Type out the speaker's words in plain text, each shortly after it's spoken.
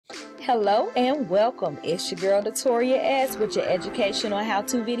Hello and welcome. It's your girl Notoria S with your educational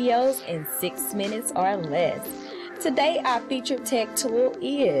how-to videos in 6 minutes or less. Today our featured tech tool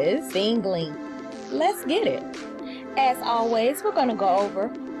is Thinglink. Let's get it. As always, we're going to go over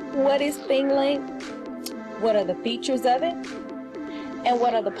what is Thinglink, what are the features of it, and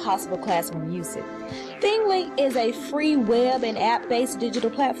what are the possible classroom uses. Thinglink is a free web and app-based digital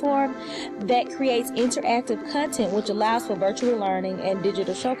platform that creates interactive content which allows for virtual learning and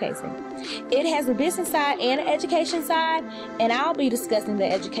digital showcasing. It has a business side and an education side, and I'll be discussing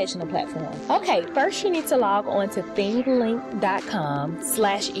the educational platform. Okay, first you need to log on to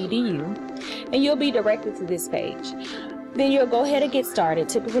thinglink.com/edu and you'll be directed to this page. Then you'll go ahead and get started.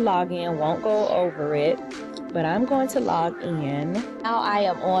 Typical login, won't go over it, but I'm going to log in. Now I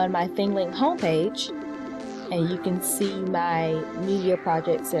am on my Thinglink homepage, and you can see my media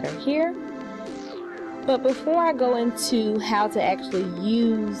projects that are here. But before I go into how to actually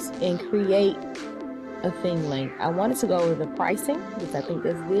use and create a Thinglink, I wanted to go over the pricing, because I think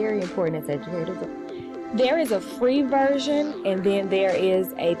that's very important as educators. There is a free version, and then there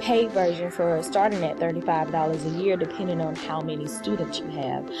is a paid version for starting at $35 a year, depending on how many students you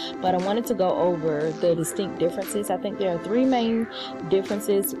have. But I wanted to go over the distinct differences. I think there are 3 main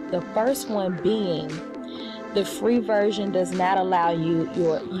differences. The first one being the free version does not allow you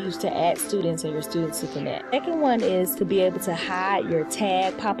to add students and your students to connect. Second one is to be able to hide your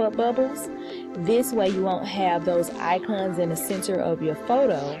tag pop-up bubbles. This way you won't have those icons in the center of your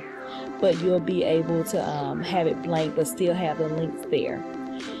photo, but you'll be able to have it blank but still have the links there.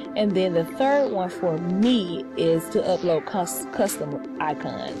 And then the third one for me is to upload custom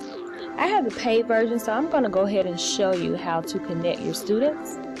icons. I have the paid version, so I'm going to go ahead and show you how to connect your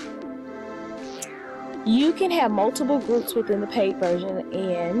students. You can have multiple groups within the paid version,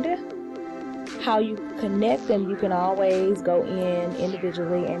 and how you connect them, you can always go in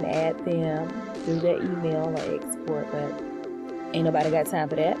individually and add them through their email or export, but ain't nobody got time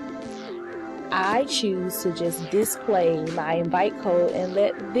for that. I choose to just display my invite code and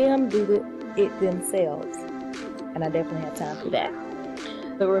let them do it themselves, and I definitely have time for that.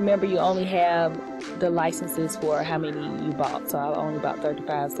 But remember, you only have the licenses for how many you bought, so I only bought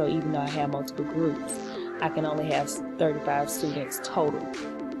 35, so even though I have multiple groups, I can only have 35 students total.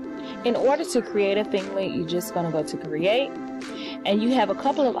 In order to create a Thinglink, you're just going to go to create, and you have a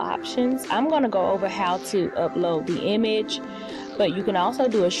couple of options. I'm going to go over how to upload the image, but you can also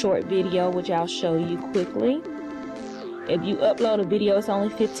do a short video, which I'll show you quickly. If you upload a video, it's only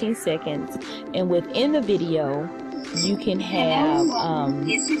 15 seconds, and within the video you can have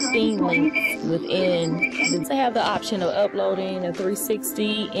theme links within. To have the option of uploading a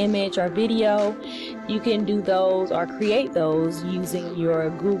 360 image or video. You can do those or create those using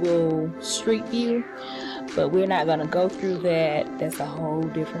your Google Street View, but we're not going to go through that. That's a whole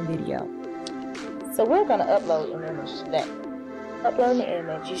different video. So we're going to upload an image today. Uploading the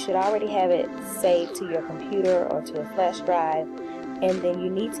image, you should already have it saved to your computer or to a flash drive, and then you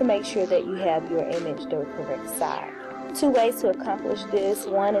need to make sure that you have your image the correct size. 2 ways to accomplish this.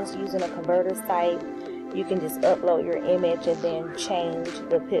 One is using a converter site. You can just upload your image and then change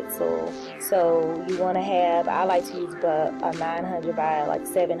the pixel. So you want to have, I like to use about a 900 by like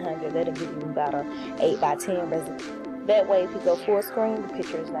 700. That'll give you about a 8 by 10 resolution. That way if you go full screen, the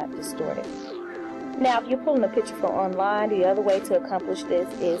picture is not distorted. Now if you're pulling a picture from online, the other way to accomplish this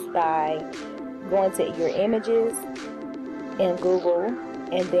is by going to your images in Google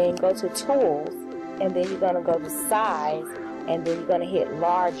and then go to tools, and then you're going to go to size, and then you're going to hit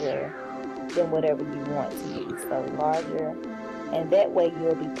larger than whatever you want to use. So larger, and that way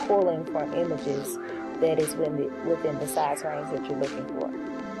you'll be pulling from images that is within the size range that you're looking for.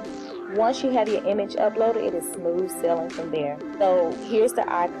 Once you have your image uploaded, it is smooth sailing from there. So here's the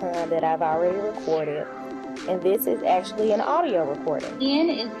icon that I've already recorded, and this is actually an audio recording.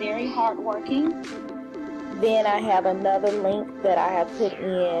 Ian is very hardworking. Then I have another link that I have put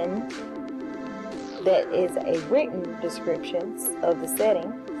in that is a written description of the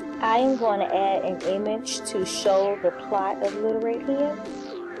setting. I am going to add an image to show the plot of Little Red Hen.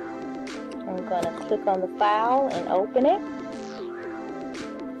 I'm going to click on the file and open it.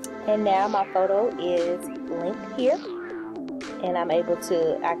 And now my photo is linked here. And I'm able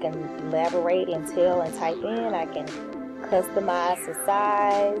to, I can elaborate and tell and type in. I can customize the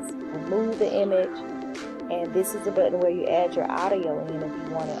size, remove the image. And this is the button where you add your audio in if you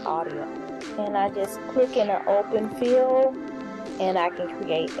wanted audio. And I just click in an open field, and I can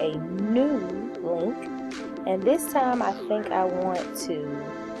create a new link. And this time I think I want to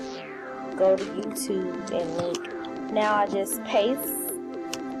go to YouTube and link. Now I just paste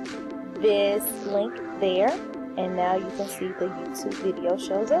this link there, and now you can see the YouTube video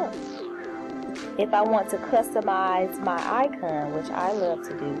shows up. If I want to customize my icon, which I love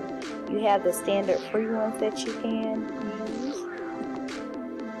to do, you have the standard free ones that you can use.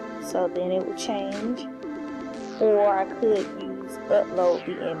 So then it will change. Or I could use upload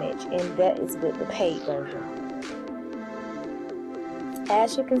the image, and that is with the paid version.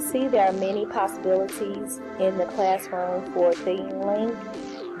 As you can see, there are many possibilities in the classroom for Thinglink,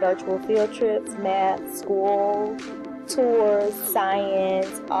 virtual field trips, math, school, tours,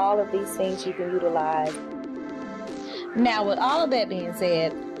 science, all of these things you can utilize. Now, with all of that being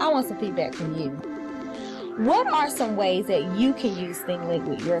said, I want some feedback from you. What are some ways that you can use Thinglink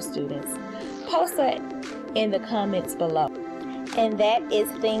with your students? Post it in the comments below. And that is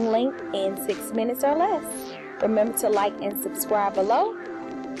Thinglink in 6 minutes or less. Remember to like and subscribe below.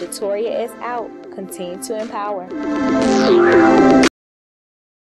 Victoria is out. Continue to empower.